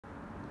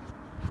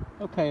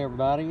Okay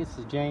everybody, this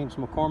is James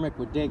McCormick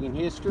with Digging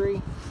History,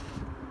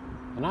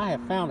 and I have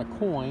found a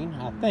coin.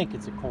 I think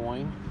it's a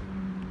coin.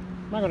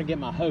 I'm not going to get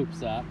my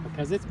hopes up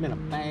because it's been a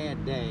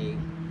bad day,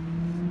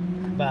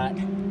 but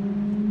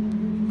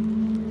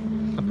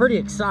I'm pretty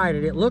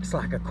excited. It looks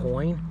like a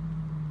coin.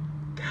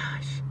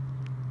 Gosh,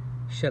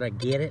 should I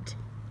get it?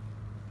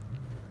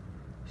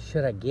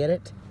 Should I get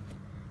it?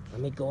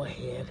 Let me go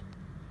ahead.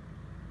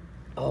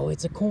 Oh,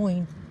 it's a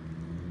coin.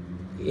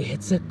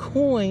 It's a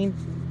coin.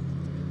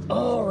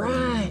 All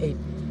right.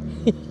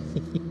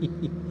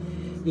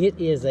 It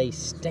is a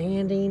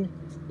Standing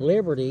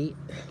Liberty.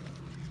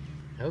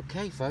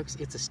 Okay, folks,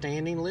 it's a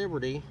Standing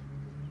Liberty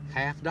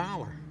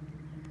 $50.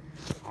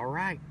 All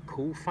right,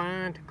 cool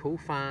find, cool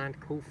find,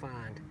 cool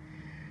find.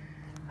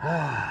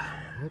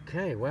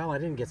 Okay, well, I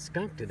didn't get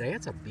skunked today.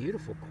 That's a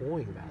beautiful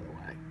coin, by the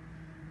way.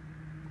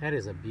 That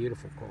is a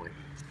beautiful coin.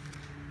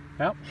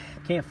 Well,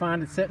 can't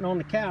find it sitting on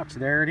the couch.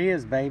 There it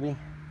is, baby.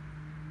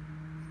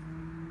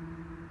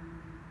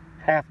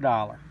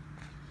 $50.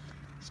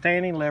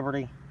 Standing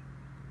Liberty,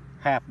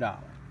 $50.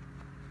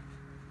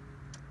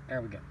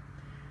 There we go.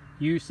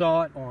 You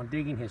saw it on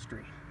Digging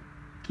History.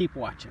 Keep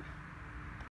watching.